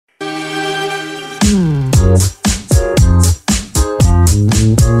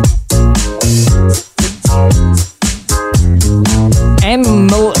And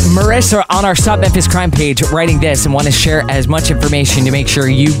Marissa on our Stop Memphis Crime page writing this and want to share as much information to make sure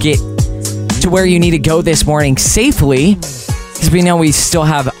you get to where you need to go this morning safely, because we know we still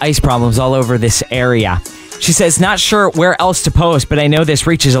have ice problems all over this area. She says, not sure where else to post, but I know this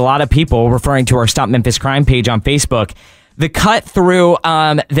reaches a lot of people, referring to our Stop Memphis Crime page on Facebook. The cut through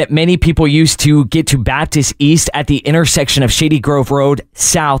that many people use to get to Baptist East at the intersection of Shady Grove Road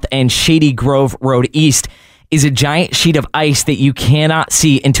South and Shady Grove Road East is a giant sheet of ice that you cannot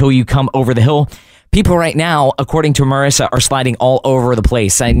see until you come over the hill. People right now, according to Marissa, are sliding all over the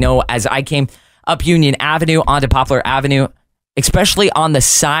place. I know as I came up Union Avenue onto Poplar Avenue, especially on the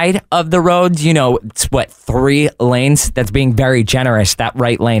side of the roads, you know, it's 3 lanes. That's being very generous. That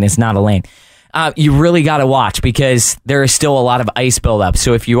right lane is not a lane. You really got to watch because there is still a lot of ice buildup.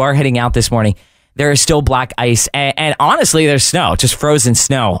 So if you are heading out this morning, there is still black ice. And honestly, there's snow, just frozen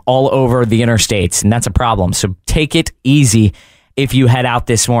snow all over the interstates. And that's a problem. So take it easy if you head out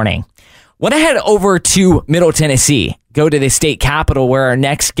this morning. Want to head over to Middle Tennessee, go to the state capitol where our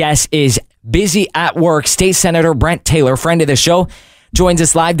next guest is busy at work. State Senator Brent Taylor, friend of the show, joins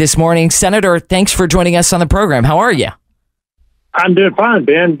us live this morning. Senator, thanks for joining us on the program. How are you? I'm doing fine,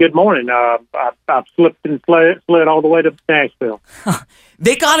 Ben. Good morning. I've slipped and slid all the way to Nashville.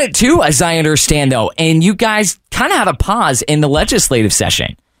 They got it too, as I understand, though. And you guys kind of had a pause in the legislative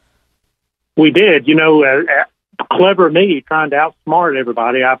session. We did. You know, clever me trying to outsmart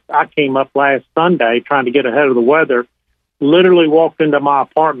everybody. I came up last Sunday trying to get ahead of the weather, literally walked into my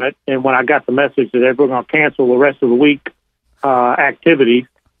apartment, and when I got the message that they were going to cancel the rest of the week activities,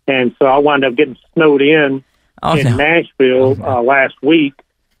 and so I wound up getting snowed in Nashville last week.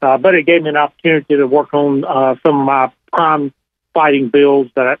 But it gave me an opportunity to work on some of my crime-fighting bills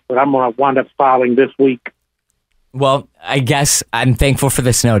that I'm going to wind up filing this week. Well, I guess I'm thankful for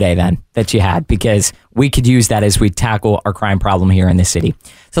the snow day then that you had, because we could use that as we tackle our crime problem here in the city.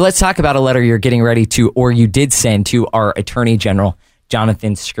 So let's talk about a letter you're getting ready to, or you did send to our Attorney General,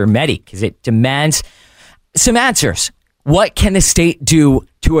 Jonathan Skrmetti, because it demands some answers. What can the state do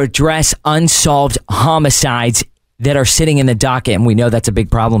to address unsolved homicides that are sitting in the docket? And we know that's a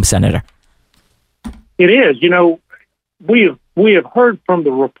big problem, Senator. It is. You know, we have heard from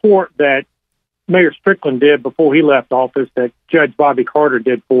the report that Mayor Strickland did before he left office, that Judge Bobby Carter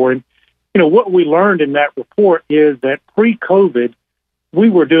did for him. You know, what we learned in that report is that pre-COVID, we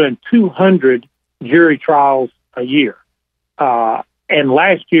were doing 200 jury trials a year. And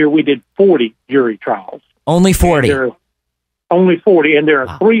last year we did 40 jury trials. Only 40? Only 40. And there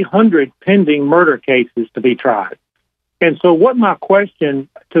are 300 pending murder cases to be tried. And so what my question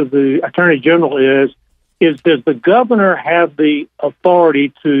to the Attorney General is does the governor have the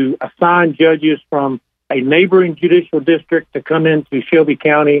authority to assign judges from a neighboring judicial district to come into Shelby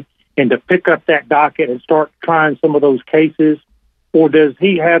County and to pick up that docket and start trying some of those cases? Or does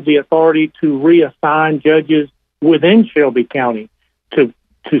he have the authority to reassign judges within Shelby County to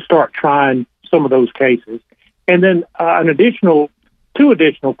start trying some of those cases? And then two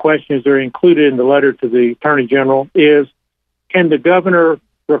additional questions are included in the letter to the Attorney General is, can the governor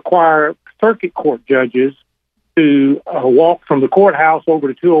require circuit court judges to walk from the courthouse over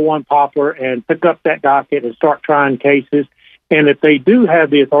to 201 Poplar and pick up that docket and start trying cases? And if they do have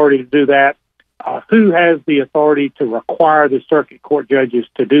the authority to do that, who has the authority to require the circuit court judges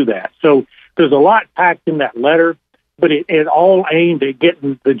to do that? So there's a lot packed in that letter, but it all aimed at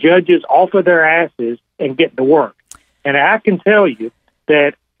getting the judges off of their asses and getting to work. And I can tell you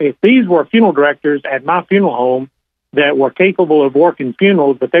that if these were funeral directors at my funeral home that were capable of working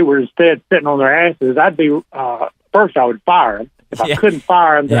funerals, but they were instead sitting on their asses, I'd be, first I would fire them. If I couldn't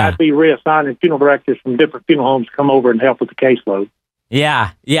fire them, then I'd be reassigning funeral directors from different funeral homes to come over and help with the caseload.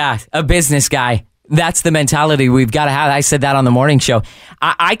 Yeah, a business guy. That's the mentality we've got to have. I said that on the morning show.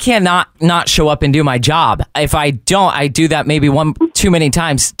 I cannot not show up and do my job. If I don't, I do that maybe one too many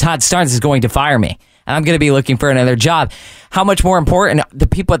times, Todd Starnes is going to fire me. And I'm going to be looking for another job. How much more important the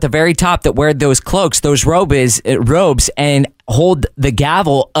people at the very top that wear those cloaks, those robes, and hold the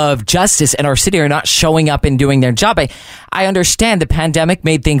gavel of justice in our city are not showing up and doing their job. I understand the pandemic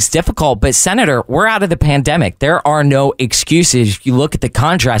made things difficult, but Senator, we're out of the pandemic. There are no excuses. You look at the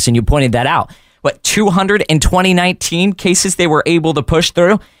contrast, and you pointed that out. 200 in 2019 cases they were able to push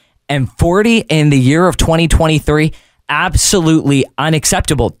through, and 40 in the year of 2023. Absolutely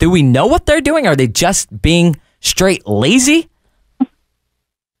unacceptable. Do we know what they're doing? Are they just being straight lazy?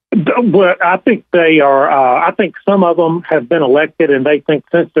 Well, I think they are. I think some of them have been elected, and they think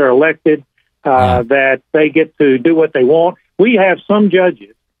since they're elected that they get to do what they want. We have some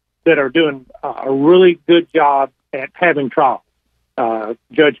judges that are doing a really good job at having trials.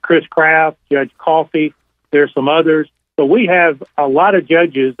 Judge Chris Kraft, Judge Coffey, there's some others. So we have a lot of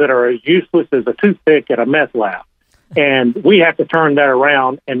judges that are as useless as a toothpick at a meth lab. And we have to turn that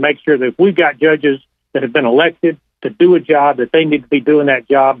around and make sure that if we've got judges that have been elected to do a job, that they need to be doing that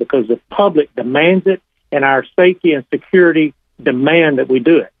job because the public demands it and our safety and security demand that we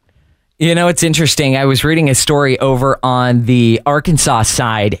do it. You know, it's interesting. I was reading a story over on the Arkansas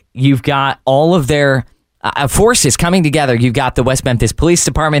side. You've got all of their forces coming together. You've got the West Memphis Police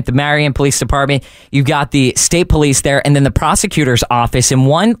Department, the Marion Police Department. You've got the state police there, and then the prosecutor's office. And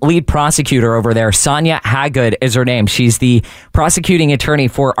one lead prosecutor over there, Sonia Hagood is her name. She's the prosecuting attorney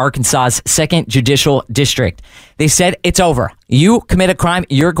for Arkansas's 2nd Judicial District. They said, it's over. You commit a crime,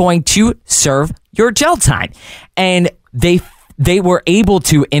 you're going to serve your jail time. And they were able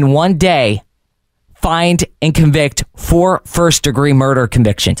to, in one day, find and convict 4 first-degree murder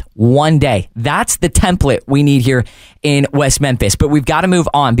convictions. One day. That's the template we need here in West Memphis. But we've got to move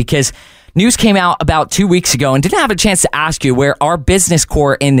on because news came out about 2 weeks ago and didn't have a chance to ask you where our business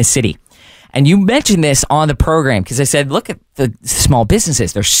core in the city. And you mentioned this on the program because I said, look at the small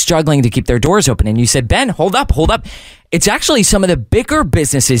businesses. They're struggling to keep their doors open. And you said, Ben, hold up. It's actually some of the bigger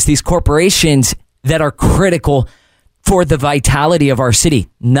businesses, these corporations that are critical for the vitality of our city.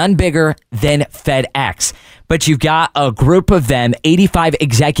 None bigger than FedEx. But you've got a group of them, 85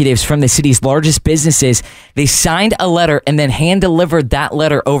 executives from the city's largest businesses. They signed a letter and then hand-delivered that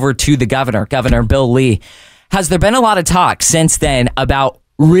letter over to the governor, Governor Bill Lee. Has there been a lot of talk since then about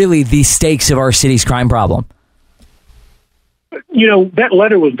really the stakes of our city's crime problem? You know, that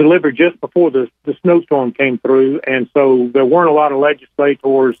letter was delivered just before the snowstorm came through, and so there weren't a lot of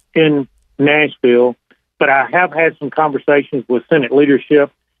legislators in Nashville. But I have had some conversations with Senate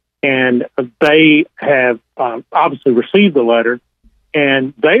leadership, and they have obviously received the letter,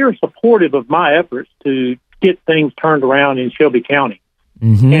 and they are supportive of my efforts to get things turned around in Shelby County.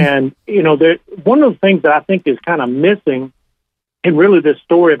 Mm-hmm. And, you know, one of the things that I think is kind of missing in really this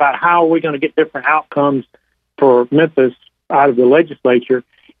story about how are we going to get different outcomes for Memphis out of the legislature.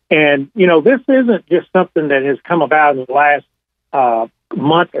 And, you know, this isn't just something that has come about in the last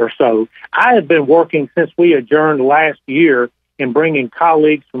month or so. I have been working since we adjourned last year in bringing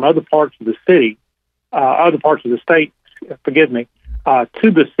colleagues from other parts of the city, other parts of the state, to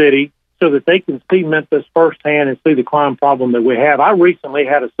the city so that they can see Memphis firsthand and see the crime problem that we have. I recently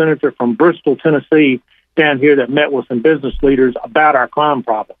had a senator from Bristol, Tennessee, down here that met with some business leaders about our crime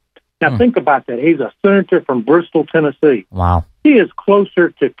problem. Now, think about that. He's a senator from Bristol, Tennessee. Wow. He is closer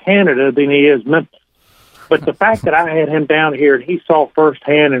to Canada than he is Memphis. But the fact that I had him down here and he saw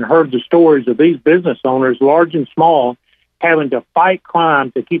firsthand and heard the stories of these business owners, large and small, having to fight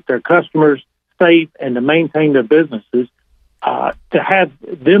crime to keep their customers safe and to maintain their businesses, to have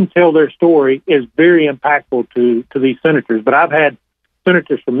them tell their story is very impactful to these senators. But I've had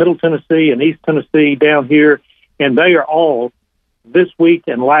senators from Middle Tennessee and East Tennessee down here, and they are all this week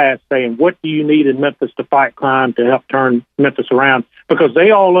and last saying, what do you need in Memphis to fight crime to help turn Memphis around? Because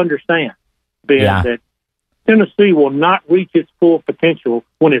they all understand, Ben, that Tennessee will not reach its full potential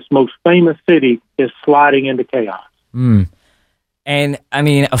when its most famous city is sliding into chaos. And, I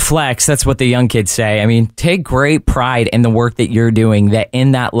mean, a flex, that's what the young kids say. I mean, take great pride in the work that you're doing, that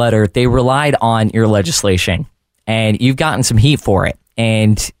in that letter, they relied on your legislation, and you've gotten some heat for it.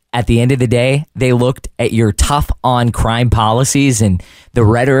 And at the end of the day, they looked at your tough on crime policies and the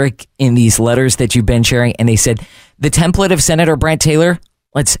rhetoric in these letters that you've been sharing, and they said, the template of Senator Brent Taylor,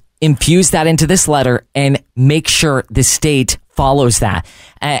 let's infuse that into this letter and make sure the state follows that.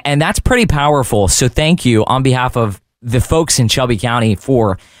 And that's pretty powerful. So thank you on behalf of the folks in Shelby County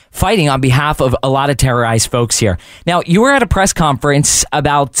for fighting on behalf of a lot of terrorized folks here. Now, you were at a press conference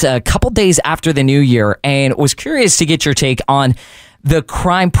about a couple days after the new year and was curious to get your take on the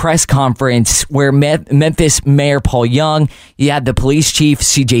crime press conference where Memphis Mayor Paul Young, you had the police chief,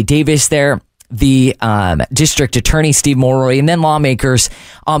 CJ Davis there, the district attorney, Steve Mulroy, and then lawmakers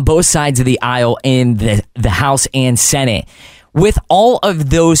on both sides of the aisle in the House and Senate. With all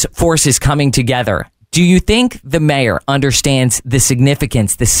of those forces coming together, do you think the mayor understands the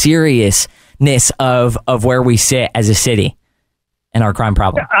significance, the seriousness of where we sit as a city and our crime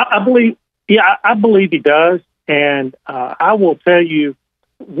problem? I believe he does. And I will tell you,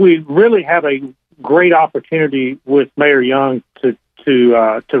 we really have a great opportunity with Mayor Young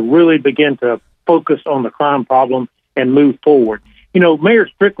to really begin to focus on the crime problem and move forward. You know, Mayor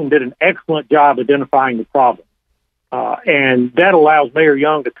Strickland did an excellent job identifying the problem. And that allows Mayor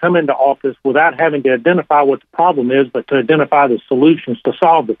Young to come into office without having to identify what the problem is, but to identify the solutions to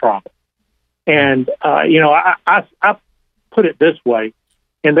solve the problem. And, I put it this way.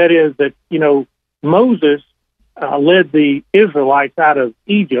 and that is that, Moses led the Israelites out of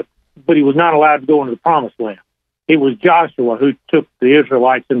Egypt, but he was not allowed to go into the Promised Land. It was Joshua who took the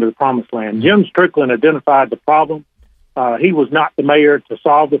Israelites into the Promised Land. Jim Strickland identified the problem. He was not the mayor to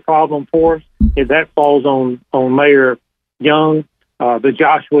solve the problem for us. That falls on Mayor Young, the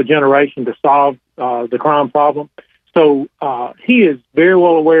Joshua generation, to solve the crime problem. So he is very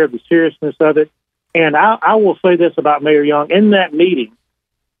well aware of the seriousness of it. And I will say this about Mayor Young. In that meeting,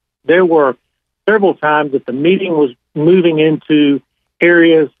 there were several times that the meeting was moving into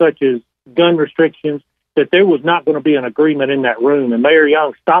areas such as gun restrictions, that there was not going to be an agreement in that room. And Mayor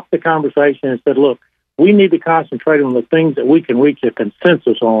Young stopped the conversation and said, look, we need to concentrate on the things that we can reach a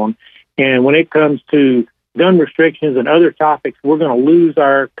consensus on. And when it comes to gun restrictions and other topics, we're going to lose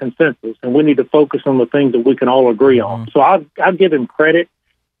our consensus, and we need to focus on the things that we can all agree on. So I'll give him credit.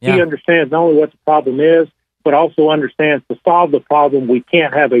 Yeah. He understands not only what the problem is, but also understands to solve the problem, we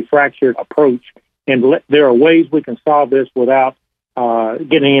can't have a fractured approach. And there are ways we can solve this without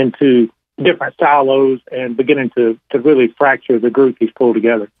getting into different silos and beginning to really fracture the group he's pulled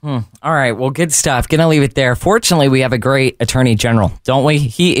together. All right. Well, good stuff. Gonna leave it there. Fortunately, we have a great attorney general, don't we?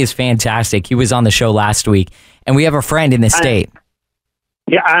 He is fantastic. He was on the show last week, and we have a friend in the state.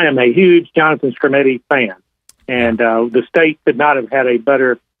 I am a huge Jonathan Skrmetti fan, and the state could not have had a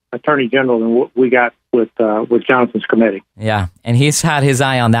better attorney general than what we got with Jonathan Skrmetti. Yeah, and he's had his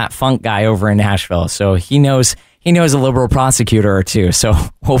eye on that Funk guy over in Nashville, so he knows a liberal prosecutor or two, so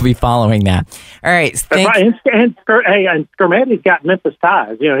we'll be following that. All right. And Skrmetti's got Memphis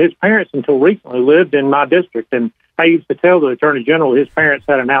ties. His parents until recently lived in my district, and I used to tell the attorney general his parents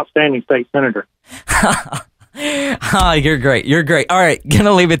had an outstanding state senator. Oh, you're great. You're great. All right,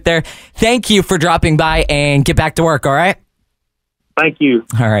 gonna leave it there. Thank you for dropping by, and get back to work, all right? Thank you.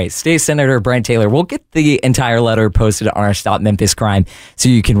 All right. State Senator Brent Taylor. We'll get the entire letter posted on our Stop Memphis Crime so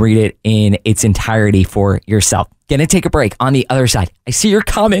you can read it in its entirety for yourself. Gonna take a break. On the other side, I see your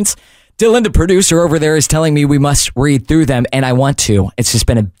comments. Dylan, the producer over there, is telling me we must read through them, and I want to. It's just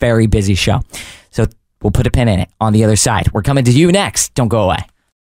been a very busy show. So we'll put a pin in it. On the other side, we're coming to you next. Don't go away.